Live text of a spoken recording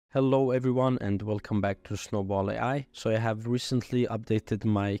Hello everyone and welcome back to Snowball AI. So I have recently updated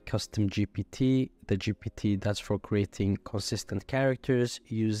my CustomGPT, the GPT that's for creating consistent characters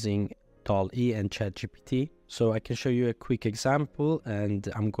using DALL-E and ChatGPT. So I can show you a quick example and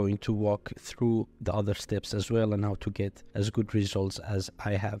I'm going to walk through the other steps as well and how to get as good results as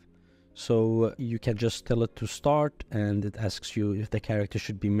I have. So you can just tell it to start and it asks you if the character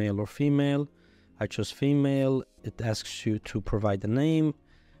should be male or female. I chose female. It asks you to provide a name.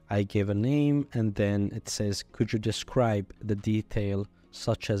 I gave a name and then it says, could you describe the detail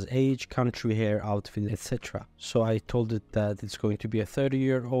such as age, country, hair, outfit, etc. So I told it that it's going to be a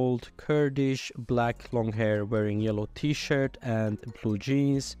 30-year-old Kurdish, black long hair, wearing yellow t-shirt and blue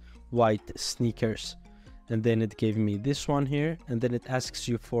jeans, white sneakers. And then it gave me this one here, and then it asks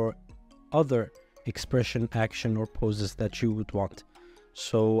you for other expression, action or poses that you would want.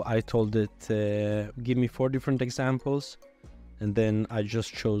 So I told it, give me 4 different examples. And then I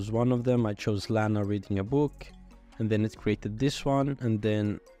just chose one of them. I chose Lana reading a book, and then it created this one, and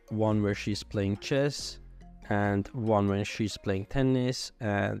then one where she's playing chess, and one when she's playing tennis,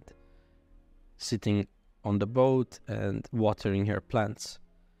 and sitting on the boat and watering her plants.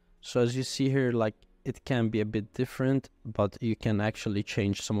 So as you see here, like, it can be a bit different, but you can actually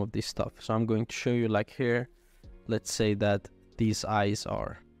change some of this stuff. So I'm going to show you, like here, let's say that these eyes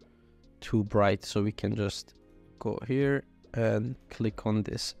are too bright, so we can just go here and click on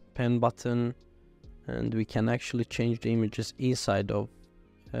this pen button, and we can actually change the images inside of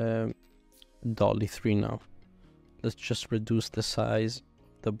DALL-E 3 now. Let's just reduce the size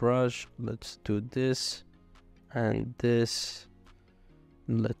of the brush. Let's do this and this.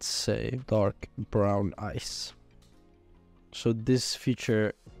 Let's say dark brown eyes. So this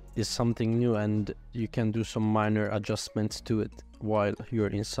feature is something new and you can do some minor adjustments to it while you're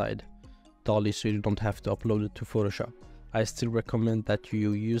inside DALL-E, so you don't have to upload it to Photoshop. I still recommend that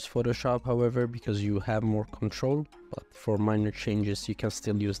you use Photoshop, however, because you have more control, but for minor changes you can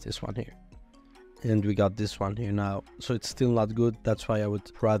still use this one here. And we got this one here now, so it's still not good. That's why I would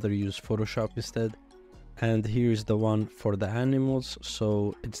rather use Photoshop instead. And here's the one for the animals.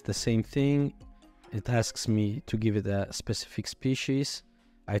 So it's the same thing. It asks me to give it a specific species.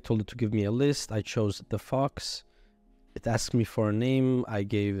 I told it to give me a list. I chose the fox. It asked me for a name. I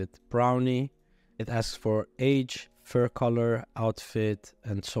gave it Brownie. It asks for age, fur color, outfit,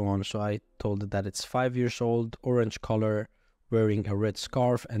 and so on. So I told it that it's 5 years old, orange color, wearing a red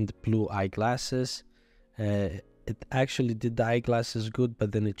scarf and blue eyeglasses. It actually did the eyeglasses good,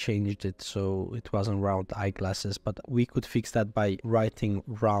 but then it changed it so it wasn't round eyeglasses, but we could fix that by writing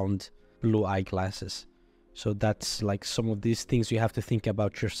round blue eyeglasses. So that's like some of these things you have to think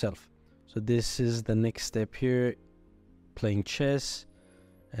about yourself. So this is the next step here, playing chess.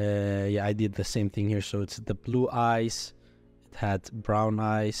 Yeah, I did the same thing here. So it's the blue eyes. It had brown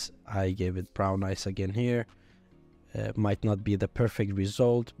eyes. I gave it brown eyes again here. Might not be the perfect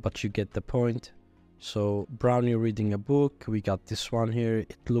result, but you get the point. So Brownie reading a book. We got this one here.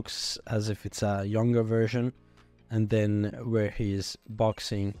 It looks as if it's a younger version. And then where he is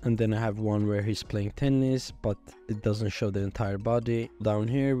boxing, and then I have one where he's playing tennis, but it doesn't show the entire body. Down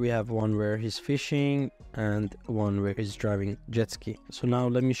here we have one where he's fishing and one where he's driving jet ski. So now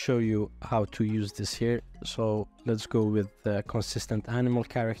let me show you how to use this here. So let's go with the consistent animal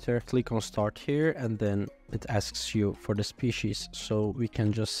character. Click on start here, and then it asks you for the species. So we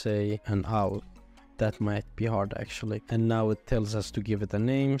can just say an owl. That might be hard actually. And now it tells us to give it a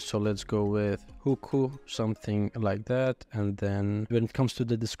name. So let's go with Huku, something like that. And then when it comes to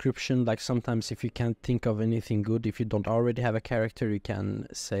the description, like sometimes if you can't think of anything good, if you don't already have a character, you can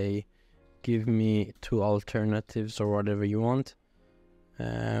say, give me 2 alternatives or whatever you want.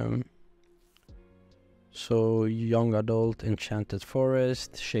 So young adult, enchanted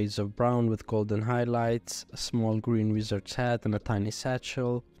forest, shades of brown with golden highlights, a small green wizard's hat and a tiny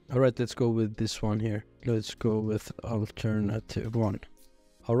satchel. Alright, let's go with this one here. Let's go with alternative 1.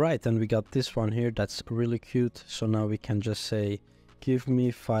 Alright, and we got this one here that's really cute. So now we can just say, give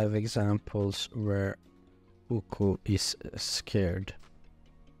me 5 examples where Uku is scared.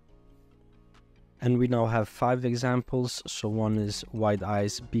 And we now have 5 examples. So one is wide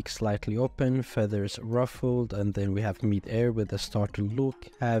eyes, beak slightly open, feathers ruffled, and then we have mid-air with a startled look,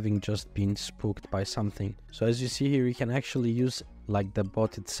 having just been spooked by something. So as you see here, you can actually use like the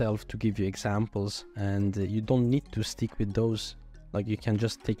bot itself to give you examples, and you don't need to stick with those. Like you can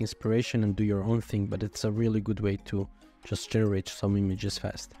just take inspiration and do your own thing, but it's a really good way to just generate some images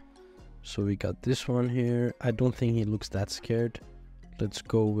fast. So we got this one here. I don't think he looks that scared. Let's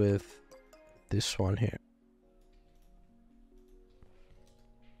go with this one here.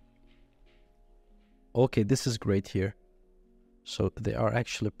 Okay, this is great here. So they are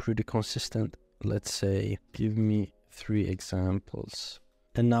actually pretty consistent. Let's say, give me 3 examples.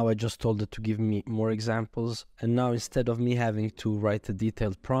 And now I just told it to give me more examples. And now instead of me having to write a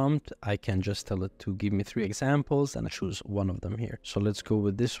detailed prompt, I can just tell it to give me 3 examples and I choose one of them here. So let's go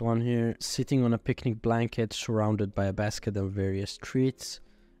with this one here. Sitting on a picnic blanket surrounded by a basket of various treats.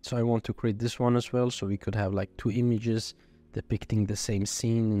 So I want to create this one as well. So we could have like 2 images depicting the same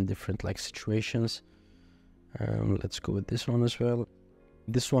scene in different like situations. Let's go with this one as well.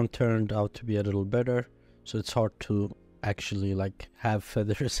 This one turned out to be a little better. So it's hard to actually like have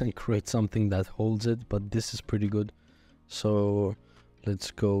feathers and create something that holds it, but this is pretty good. So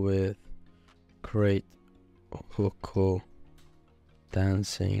let's go with create Hoko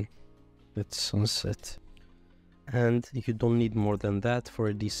dancing with sunset. And you don't need more than that for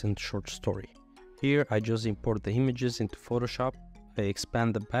a decent short story. Here I just import the images into Photoshop. I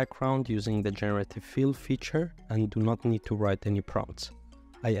expand the background using the generative fill feature and do not need to write any prompts.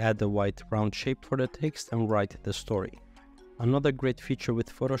 I add a white round shape for the text and write the story. Another great feature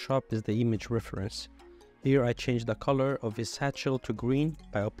with Photoshop is the image reference. Here I change the color of his satchel to green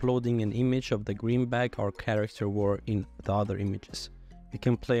by uploading an image of the green bag our character wore in the other images. We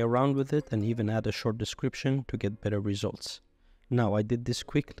can play around with it and even add a short description to get better results. Now I did this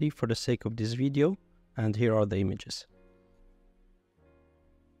quickly for the sake of this video, and here are the images.